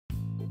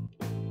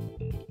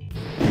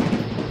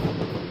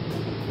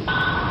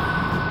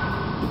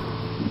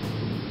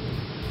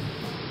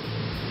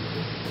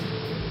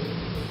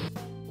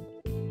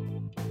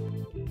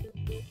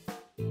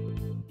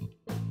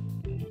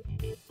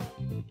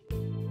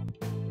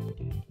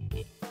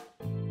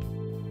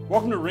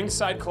Welcome to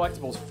Ringside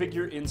Collectibles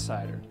Figure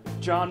Insider.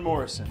 John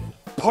Morrison,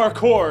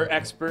 parkour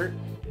expert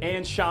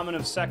and shaman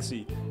of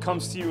sexy,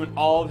 comes to you in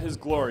all of his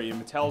glory in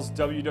Mattel's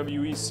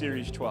WWE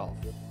Series 12.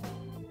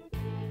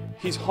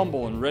 He's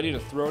humble and ready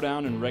to throw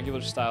down in regular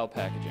style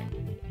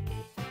packaging.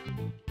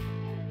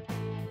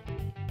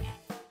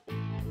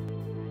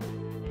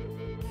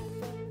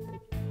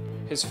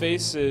 His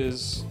face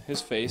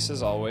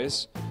as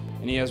always,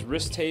 and he has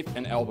wrist tape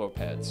and elbow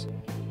pads.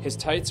 His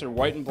tights are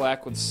white and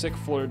black with sick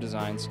fleur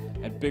designs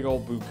and big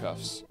old boot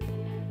cuffs.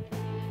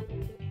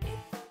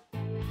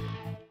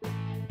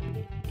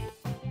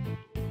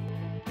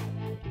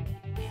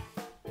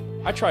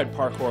 I tried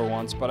parkour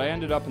once, but I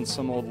ended up in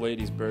some old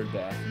lady's bird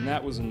bath, and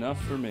that was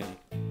enough for me.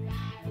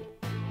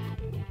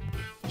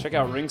 Check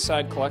out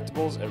Ringside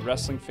Collectibles at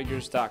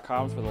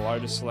WrestlingFigures.com for the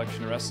largest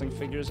selection of wrestling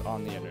figures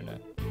on the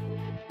internet.